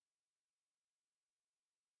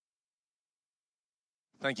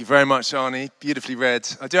Thank you very much, Arnie. Beautifully read.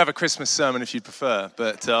 I do have a Christmas sermon if you prefer,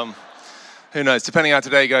 but who knows? Depending how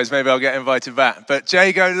today goes, maybe I'll get invited back. But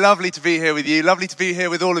Jago, lovely to be here with you. Lovely to be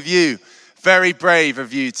here with all of you. Very brave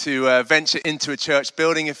of you to venture into a church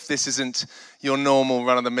building if this isn't your normal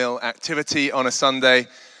run-of-the-mill activity on a Sunday.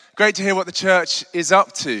 Great to hear what the church is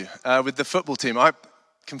up to with the football team. I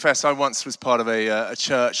confess I once was part of a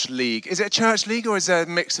church league. Is it a church league or is it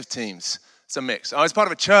a mix of teams? It's a mix. I was part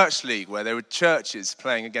of a church league where there were churches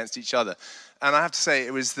playing against each other. And I have to say,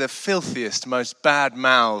 it was the filthiest, most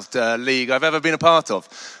bad-mouthed league I've ever been a part of.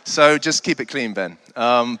 So just keep it clean, Ben.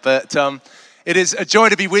 But it is a joy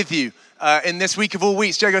to be with you in this week of all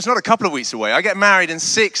weeks. Jago, it's not a couple of weeks away. I get married in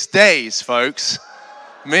 6 days, folks.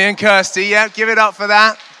 Me and Kirsty, yeah, give it up for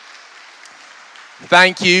that.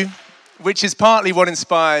 Thank you. Which is partly what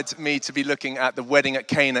inspired me to be looking at the wedding at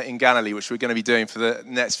Cana in Galilee, which we're going to be doing for the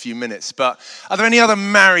next few minutes. But are there any other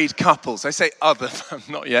married couples? I say other, I'm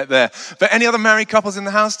not yet there. But any other married couples in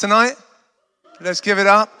the house tonight? Let's give it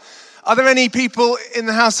up. Are there any people in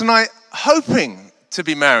the house tonight hoping to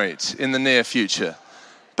be married in the near future?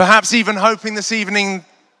 Perhaps even hoping this evening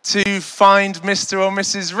to find Mr. or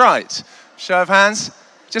Mrs. Right? Show of hands.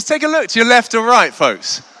 Just take a look to your left or right,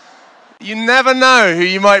 folks. You never know who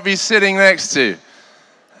you might be sitting next to.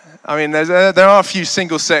 I mean, there are a few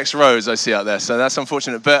single-sex rows I see out there, so that's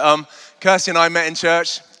unfortunate. But Kirsty and I met in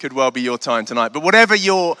church. Could well be your time tonight. But whatever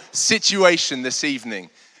your situation this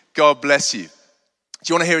evening, God bless you. Do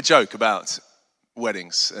you want to hear a joke about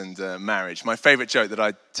weddings and marriage? My favorite joke that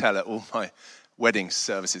I tell at all my wedding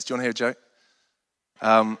services. Do you want to hear a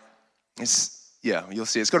joke? Yeah, you'll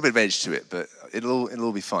see. It's got a bit of edge to it, but it'll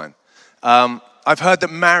all be fine. I've heard that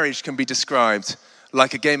marriage can be described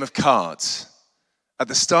like a game of cards. At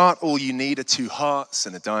the start, all you need are 2 hearts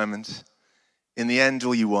and a diamond. In the end,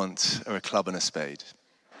 all you want are a club and a spade.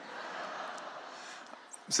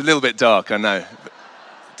 It's a little bit dark, I know. But,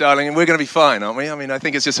 darling, we're going to be fine, aren't we? I mean, I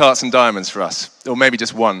think it's just hearts and diamonds for us. Or maybe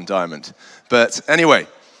just one diamond. But anyway,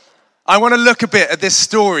 I want to look a bit at this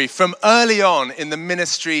story from early on in the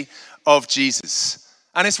ministry of Jesus.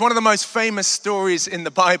 And it's one of the most famous stories in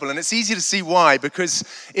the Bible, and it's easy to see why, because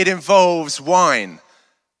it involves wine,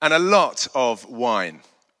 and a lot of wine.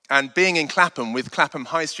 And being in Clapham, with Clapham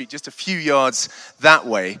High Street just a few yards that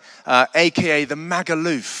way, aka the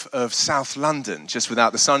Magaluf of South London, just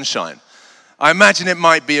without the sunshine. I imagine it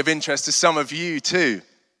might be of interest to some of you too.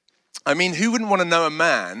 I mean, who wouldn't want to know a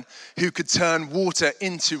man who could turn water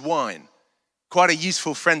into wine? Quite a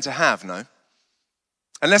useful friend to have, no?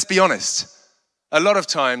 And let's be honest, a lot of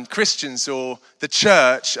time, Christians or the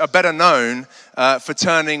church are better known for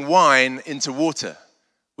turning wine into water.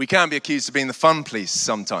 We can be accused of being the fun police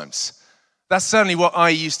sometimes. That's certainly what I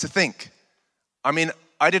used to think. I mean,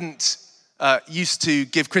 I didn't used to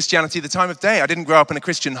give Christianity the time of day. I didn't grow up in a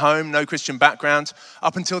Christian home, no Christian background,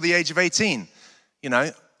 up until the age of 18. You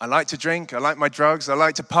know, I like to drink, I like my drugs, I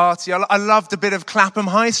like to party. I loved a bit of Clapham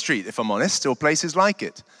High Street, if I'm honest, or places like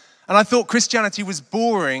it. And I thought Christianity was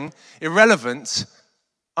boring, irrelevant,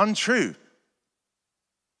 untrue.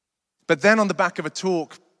 But then on the back of a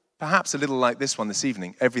talk, perhaps a little like this one this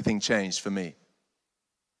evening, everything changed for me.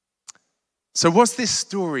 So what's this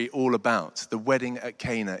story all about, the wedding at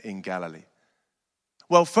Cana in Galilee?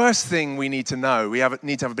 Well, first thing we need to know,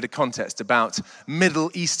 need to have a bit of context about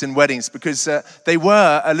Middle Eastern weddings, because they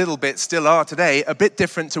were a little bit, still are today, a bit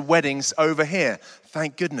different to weddings over here.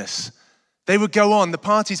 Thank goodness. They would go on, the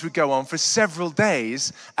parties would go on for several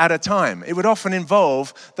days at a time. It would often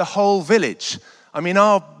involve the whole village. I mean,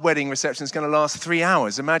 our wedding reception is going to last 3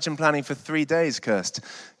 hours. Imagine planning for 3 days, Kirst.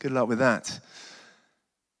 Good luck with that.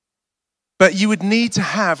 But you would need to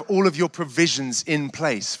have all of your provisions in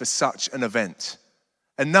place for such an event.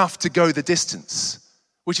 Enough to go the distance,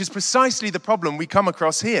 which is precisely the problem we come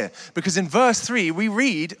across here. Because in verse 3, we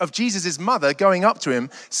read of Jesus' mother going up to him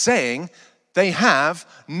saying, they have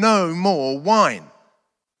no more wine.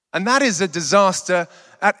 And that is a disaster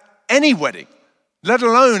at any wedding, let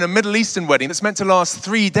alone a Middle Eastern wedding that's meant to last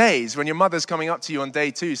 3 days when your mother's coming up to you on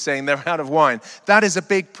day 2 saying they're out of wine. That is a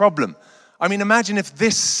big problem. I mean, imagine if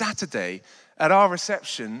this Saturday at our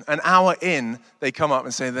reception, an hour in, they come up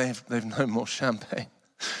and say they've no more champagne.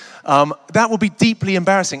 That will be deeply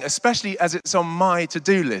embarrassing, especially as it's on my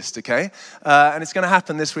to-do list, okay? And it's going to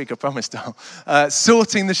happen this week, I promise, Dal.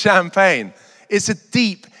 Sorting the champagne. It's a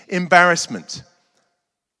deep embarrassment.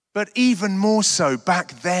 But even more so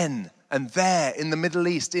back then and there in the Middle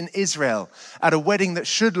East, in Israel, at a wedding that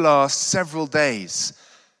should last several days,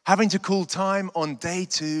 having to call time on day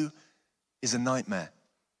 2 is a nightmare.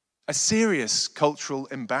 A serious cultural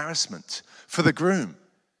embarrassment for the groom,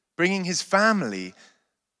 bringing his family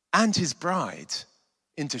and his bride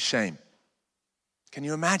into shame. Can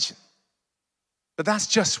you imagine? But that's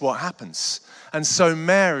just what happens. And so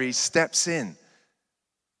Mary steps in.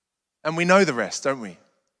 And we know the rest, don't we?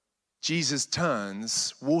 Jesus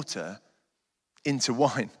turns water into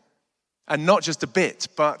wine. And not just a bit,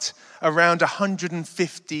 but around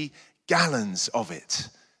 150 gallons of it.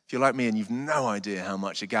 If you're like me and you've no idea how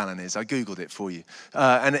much a gallon is, I Googled it for you.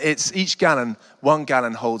 And it's each gallon, 1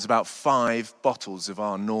 gallon holds about 5 bottles of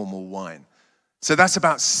our normal wine. So that's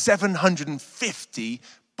about 750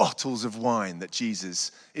 bottles of wine that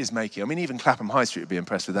Jesus is making. I mean, even Clapham High Street would be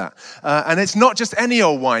impressed with that. And it's not just any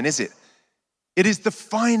old wine, is it? It is the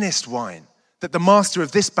finest wine that the master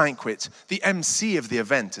of this banquet, the MC of the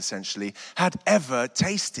event essentially, had ever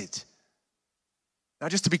tasted. Now,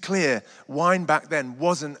 just to be clear, wine back then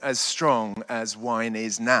wasn't as strong as wine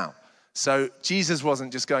is now. So Jesus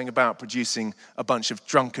wasn't just going about producing a bunch of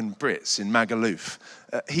drunken Brits in Magaluf.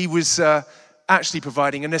 He was actually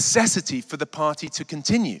providing a necessity for the party to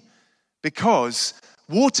continue, because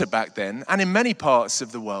water back then, and in many parts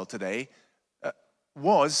of the world today,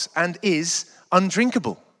 was and is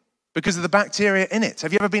undrinkable because of the bacteria in it.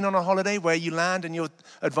 Have you ever been on a holiday where you land and you're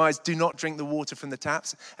advised, do not drink the water from the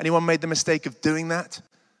taps? Anyone made the mistake of doing that?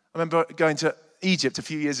 I remember going to Egypt a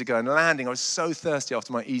few years ago and landing. I was so thirsty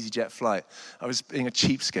after my EasyJet flight. I was being a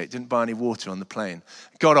cheapskate, didn't buy any water on the plane.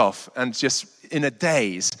 Got off and just in a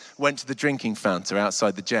daze went to the drinking fountain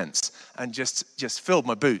outside the gents and just filled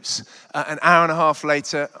my boots. An hour and a half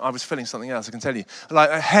later, I was feeling something else, I can tell you. Like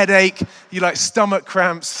a headache, stomach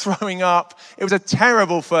cramps, throwing up. It was a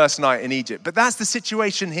terrible first night in Egypt. But that's the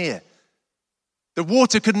situation here. The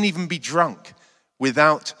water couldn't even be drunk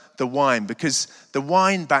without the wine, because the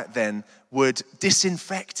wine back then would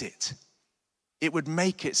disinfect it. It would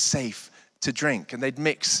make it safe to drink. And they'd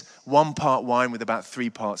mix 1 part wine with about 3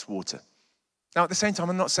 parts water. Now, at the same time,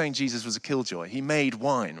 I'm not saying Jesus was a killjoy. He made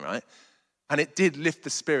wine, right? And it did lift the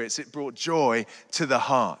spirits. It brought joy to the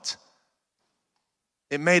heart.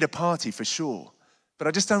 It made a party for sure. But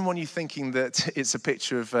I just don't want you thinking that it's a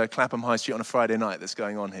picture of Clapham High Street on a Friday night that's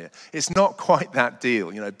going on here. It's not quite that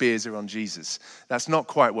deal. Beers are on Jesus. That's not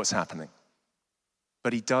quite what's happening.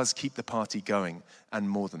 But he does keep the party going, and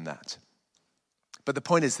more than that. But the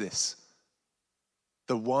point is this: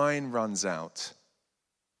 the wine runs out,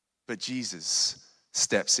 but Jesus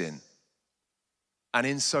steps in. And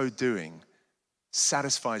in so doing,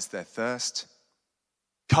 satisfies their thirst,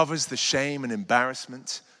 covers the shame and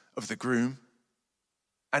embarrassment of the groom,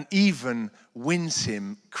 and even wins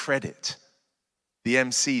him credit. The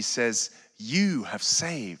MC says, "You have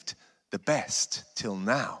saved the best till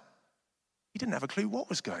now." He didn't have a clue what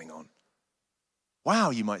was going on. Wow,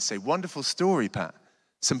 you might say, wonderful story, Pat.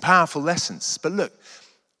 Some powerful lessons. But look,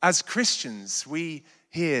 as Christians, we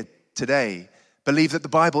here today believe that the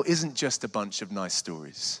Bible isn't just a bunch of nice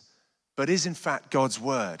stories, but is in fact God's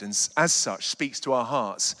word, and as such speaks to our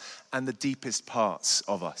hearts and the deepest parts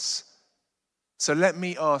of us. So let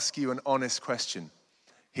me ask you an honest question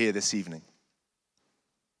here this evening.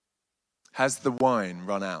 Has the wine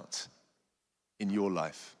run out in your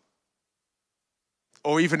life?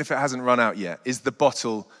 Or even if it hasn't run out yet, is the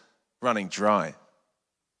bottle running dry?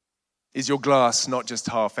 Is your glass not just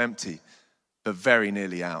half empty, but very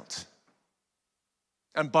nearly out?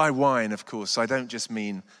 And by wine, of course, I don't just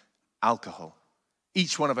mean alcohol.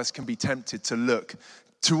 Each one of us can be tempted to look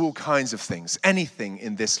to all kinds of things, anything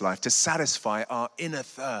in this life, to satisfy our inner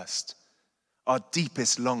thirst, our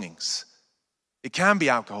deepest longings. It can be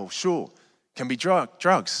alcohol, sure. Can be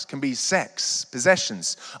drugs, can be sex,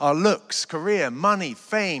 possessions, our looks, career, money,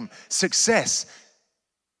 fame, success.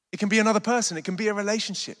 It can be another person. It can be a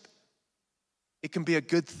relationship. It can be a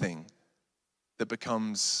good thing that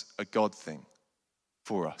becomes a God thing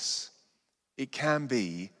for us. It can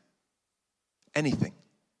be anything.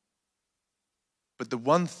 But the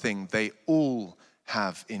one thing they all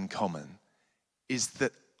have in common is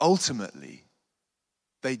that ultimately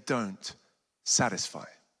they don't satisfy.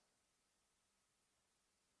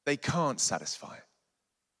 They can't satisfy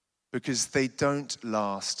because they don't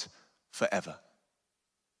last forever.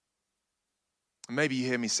 And maybe you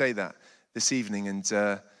hear me say that this evening and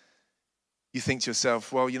you think to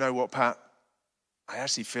yourself, well, you know what, Pat? I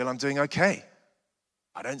actually feel I'm doing okay.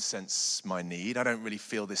 I don't sense my need. I don't really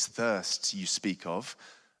feel this thirst you speak of.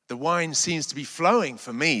 The wine seems to be flowing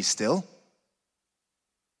for me still.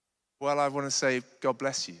 Well, I want to say, God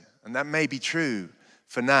bless you. And that may be true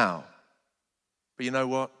for now. But you know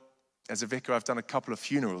what? As a vicar, I've done a couple of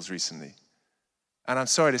funerals recently. And I'm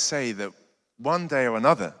sorry to say that one day or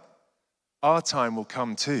another, our time will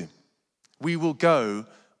come too. We will go,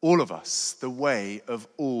 all of us, the way of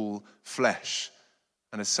all flesh.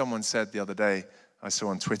 And as someone said the other day, I saw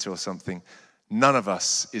on Twitter or something, none of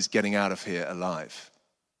us is getting out of here alive.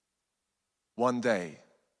 One day,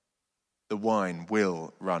 the wine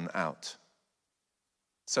will run out.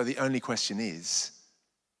 So the only question is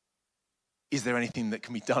there anything that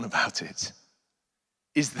can be done about it?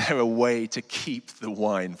 Is there a way to keep the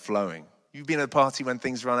wine flowing? You've been at a party when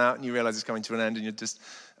things run out and you realize it's coming to an end and you're just...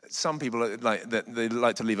 Some people they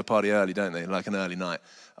like to leave a party early, don't they? Like an early night.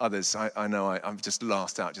 Others, I know I'm just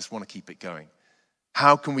last out, just want to keep it going.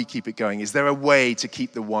 How can we keep it going? Is there a way to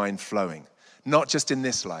keep the wine flowing? Not just in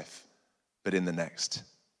this life, but in the next.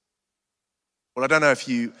 Well, I don't know if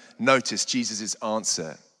you noticed Jesus'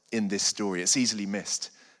 answer in this story. It's easily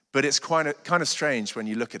missed, but it's kind of strange when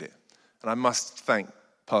you look at it. And I must thank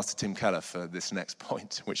Pastor Tim Keller for this next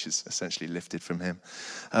point, which is essentially lifted from him.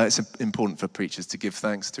 It's important for preachers to give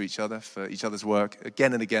thanks to each other for each other's work.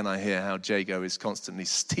 Again and again I hear how Jago is constantly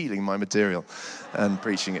stealing my material and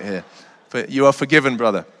preaching it here. But you are forgiven,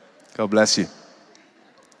 brother. God bless you.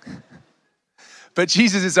 But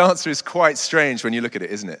Jesus' answer is quite strange when you look at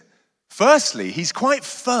it, isn't it? Firstly, he's quite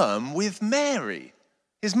firm with Mary,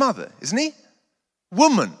 his mother, isn't he?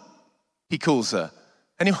 Woman, he calls her.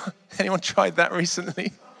 Anyone tried that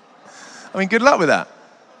recently? I mean, good luck with that.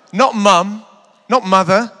 Not mum, not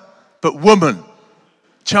mother, but woman.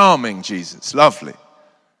 Charming, Jesus, lovely.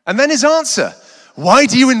 And then his answer, why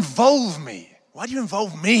do you involve me? Why do you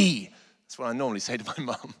involve me? That's what I normally say to my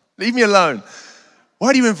mum. Leave me alone.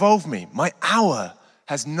 Why do you involve me? My hour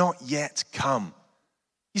has not yet come.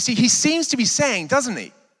 You see, he seems to be saying, doesn't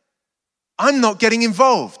he? I'm not getting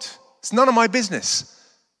involved. It's none of my business.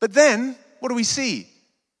 But then, what do we see?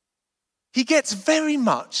 He gets very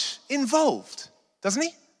much involved, doesn't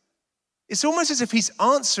he? It's almost as if he's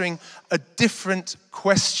answering a different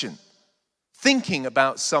question, thinking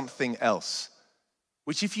about something else,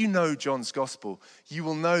 which if you know John's gospel, you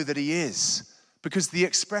will know that he is. Because the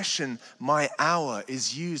expression, my hour,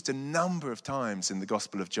 is used a number of times in the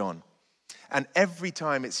Gospel of John. And every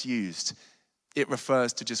time it's used, it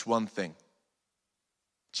refers to just one thing.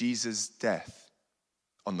 Jesus' death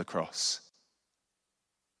on the cross.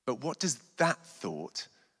 But what does that thought,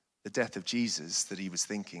 the death of Jesus that he was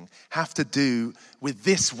thinking, have to do with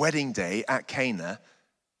this wedding day at Cana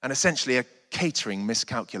and essentially a catering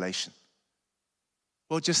miscalculation?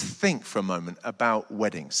 Well, just think for a moment about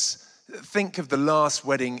weddings. Think of the last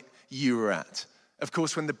wedding you were at. Of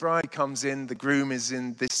course, when the bride comes in, the groom is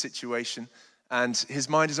in this situation, and his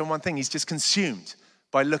mind is on one thing. He's just consumed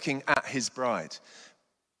by looking at his bride.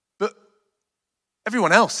 But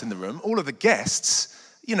everyone else in the room, all of the guests,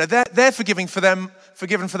 you know, they're forgiven for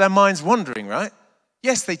their minds wandering, right?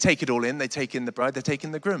 Yes, they take it all in. They take in the bride, they take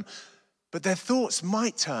in the groom. But their thoughts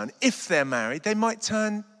might turn, if they're married, they might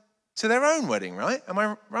turn to their own wedding, right? Am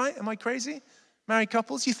I right? Am I crazy? Married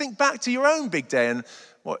couples, you think back to your own big day and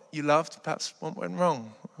what you loved, perhaps what went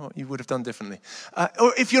wrong, what you would have done differently.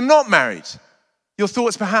 Or if you're not married, your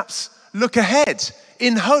thoughts perhaps look ahead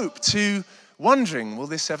in hope to wondering, will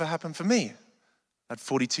this ever happen for me? I had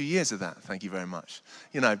 42 years of that, thank you very much.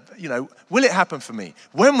 You know, will it happen for me?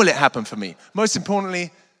 When will it happen for me? Most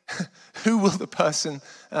importantly, who will the person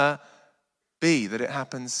be that it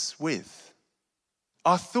happens with?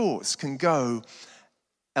 Our thoughts can go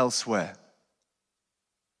elsewhere.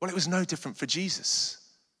 Well, it was no different for Jesus.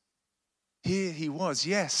 Here he was,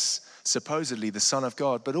 yes, supposedly the Son of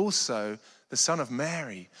God, but also the Son of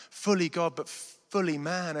Mary, fully God, but fully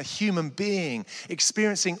man, a human being,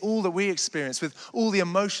 experiencing all that we experience with all the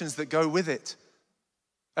emotions that go with it.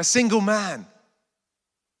 A single man.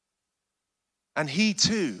 And he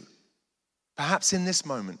too, perhaps in this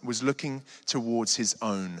moment, was looking towards his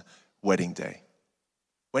own wedding day,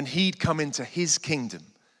 when he'd come into his kingdom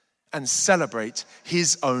and celebrate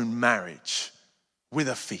his own marriage with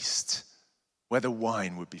a feast where the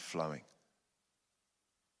wine would be flowing.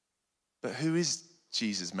 But who is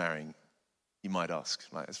Jesus marrying, you might ask?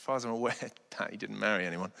 Like, as far as I'm aware, he didn't marry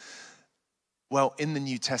anyone. Well, in the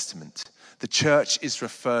New Testament, the church is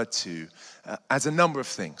referred to as a number of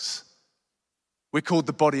things. We're called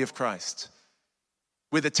the body of Christ.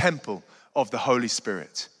 We're the temple of the Holy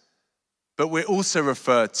Spirit. But we're also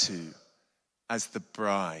referred to as the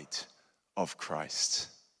bride of Christ.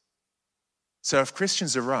 So if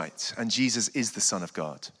Christians are right and Jesus is the Son of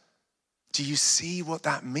God, do you see what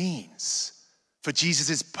that means for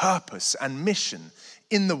Jesus' purpose and mission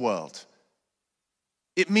in the world?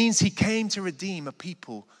 It means he came to redeem a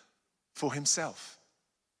people for himself.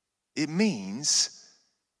 It means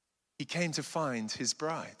he came to find his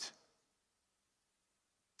bride.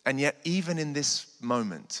 And yet, even in this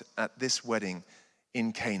moment, at this wedding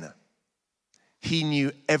in Cana, he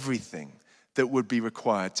knew everything that would be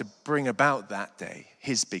required to bring about that day,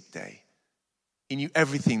 his big day. He knew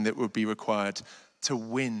everything that would be required to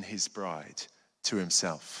win his bride to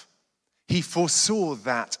himself. He foresaw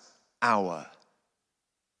that hour,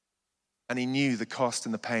 and he knew the cost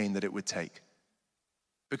and the pain that it would take,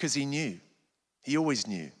 because he always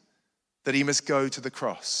knew that he must go to the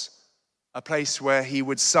cross, a place where he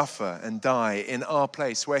would suffer and die in our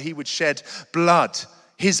place, where he would shed blood,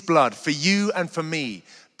 his blood, for you and for me,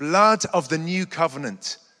 blood of the new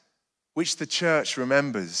covenant, which the church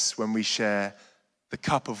remembers when we share the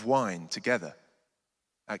cup of wine together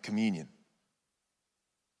at communion.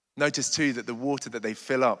 Notice too that the water that they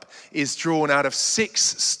fill up is drawn out of 6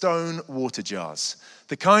 stone water jars,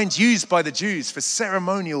 the kind used by the Jews for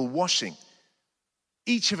ceremonial washing.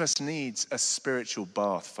 Each of us needs a spiritual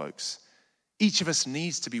bath, folks. Each of us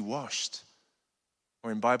needs to be washed,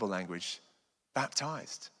 or in Bible language,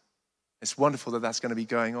 baptized. It's wonderful that that's going to be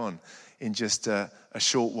going on in just a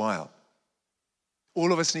short while.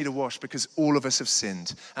 All of us need a wash because all of us have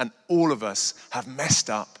sinned and all of us have messed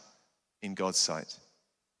up in God's sight.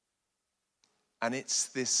 And it's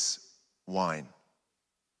this wine,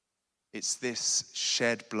 it's this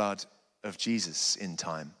shed blood of Jesus in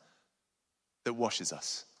time that washes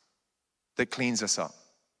us, that cleans us up.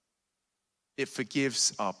 It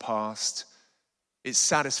forgives our past, it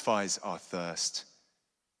satisfies our thirst,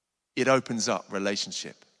 it opens up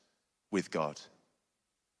relationship with God.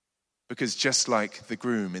 Because just like the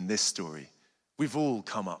groom in this story, we've all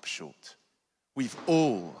come up short. We've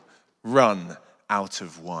all run out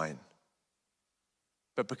of wine.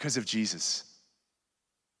 But because of Jesus,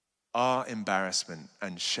 our embarrassment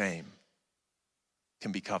and shame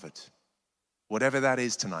can be covered. Whatever that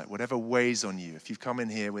is tonight, whatever weighs on you, if you've come in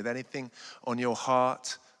here with anything on your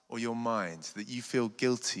heart or your mind that you feel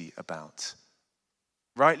guilty about,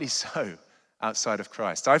 rightly so, outside of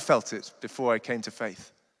Christ. I felt it before I came to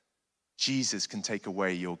faith. Jesus can take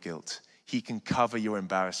away your guilt. He can cover your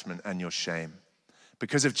embarrassment and your shame.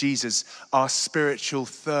 Because of Jesus, our spiritual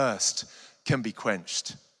thirst can be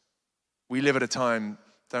quenched. We live at a time,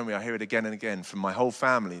 don't we? I hear it again and again from my whole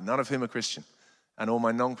family, none of whom are Christian, and all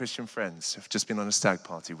my non-Christian friends have just been on a stag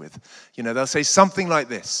party with. You know, they'll say something like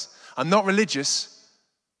this: I'm not religious,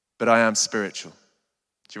 but I am spiritual.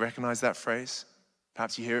 Do you recognize that phrase?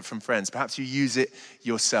 Perhaps you hear it from friends. Perhaps you use it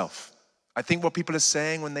yourself. I think what people are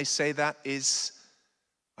saying when they say that is,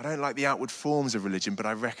 I don't like the outward forms of religion, but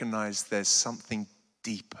I recognize there's something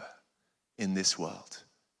deeper in this world,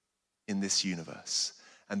 in this universe,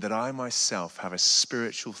 and that I myself have a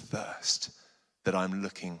spiritual thirst that I'm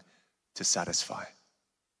looking to satisfy.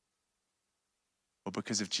 Well,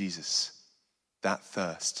 because of Jesus, that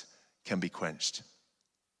thirst can be quenched.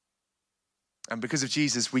 And because of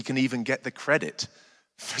Jesus, we can even get the credit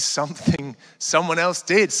for something someone else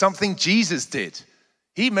did, something Jesus did.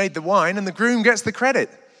 He made the wine and the groom gets the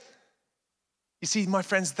credit. You see, my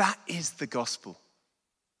friends, that is the gospel.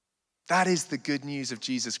 That is the good news of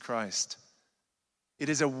Jesus Christ. It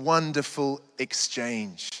is a wonderful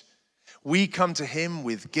exchange. We come to him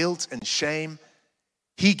with guilt and shame.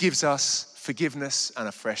 He gives us forgiveness and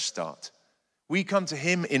a fresh start. We come to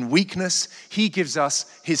him in weakness. He gives us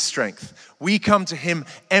his strength. We come to him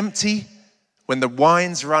empty when the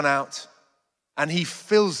wine's run out, and he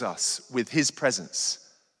fills us with his presence,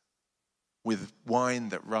 with wine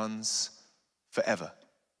that runs forever.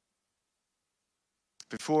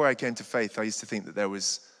 Before I came to faith, I used to think that there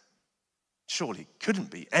was, surely couldn't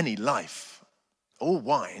be any life or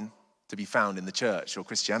wine to be found in the church or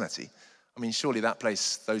Christianity. I mean, surely that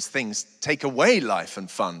place, those things take away life and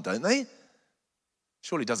fun, don't they?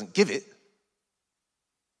 Surely doesn't give it.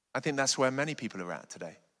 I think that's where many people are at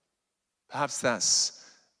today. Perhaps that's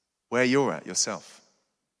where you're at yourself.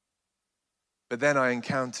 But then I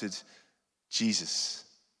encountered Jesus.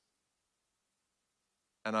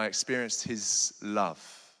 And I experienced his love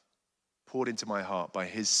poured into my heart by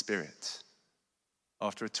his Spirit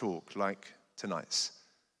after a talk like tonight's.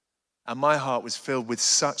 And my heart was filled with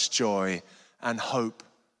such joy and hope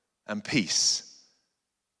and peace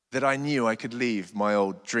that I knew I could leave my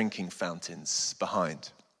old drinking fountains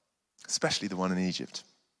behind, especially the one in Egypt.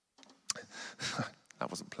 That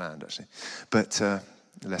wasn't planned, actually, but a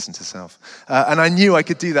lesson to self. And I knew I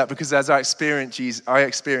could do that because as I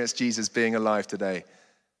experienced Jesus being alive today.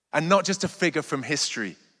 And not just a figure from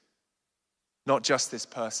history, not just this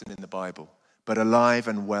person in the Bible, but alive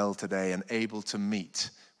and well today and able to meet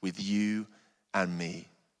with you and me.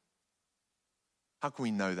 How can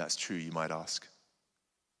we know that's true, you might ask?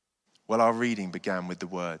 Well, our reading began with the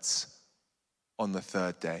words, on the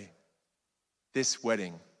third day. This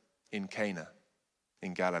wedding in Cana,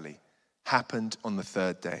 in Galilee, happened on the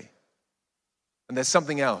third day. And there's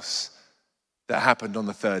something else that happened on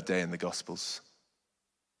the third day in the Gospels.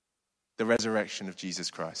 The resurrection of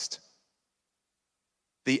Jesus Christ.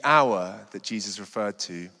 The hour that Jesus referred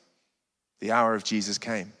to, the hour of Jesus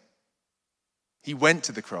came. He went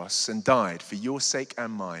to the cross and died for your sake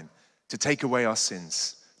and mine to take away our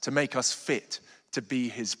sins, to make us fit to be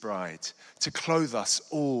his bride, to clothe us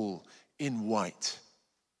all in white.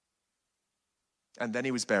 And then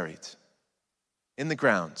he was buried in the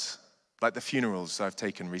ground, like the funerals I've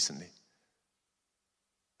taken recently.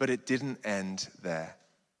 But it didn't end there,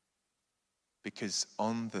 because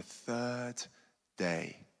on the third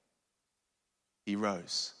day, he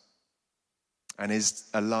rose and is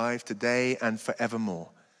alive today and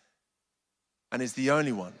forevermore, and is the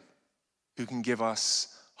only one who can give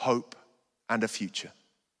us hope and a future,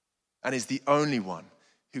 and is the only one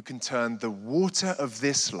who can turn the water of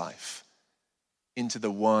this life into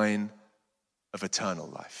the wine of eternal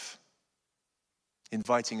life,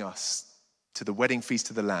 inviting us to the wedding feast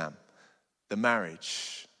of the Lamb, the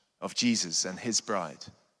marriage of Jesus and his bride,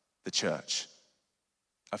 the church.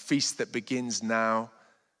 A feast that begins now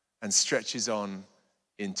and stretches on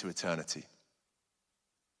into eternity.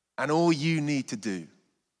 And all you need to do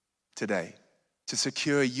today to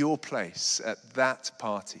secure your place at that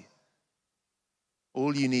party,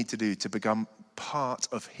 all you need to do to become part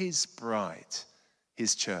of his bride,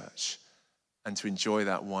 his church, and to enjoy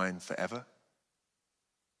that wine forever,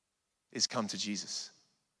 is come to Jesus.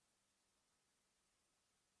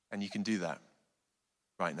 And you can do that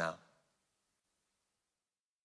right now.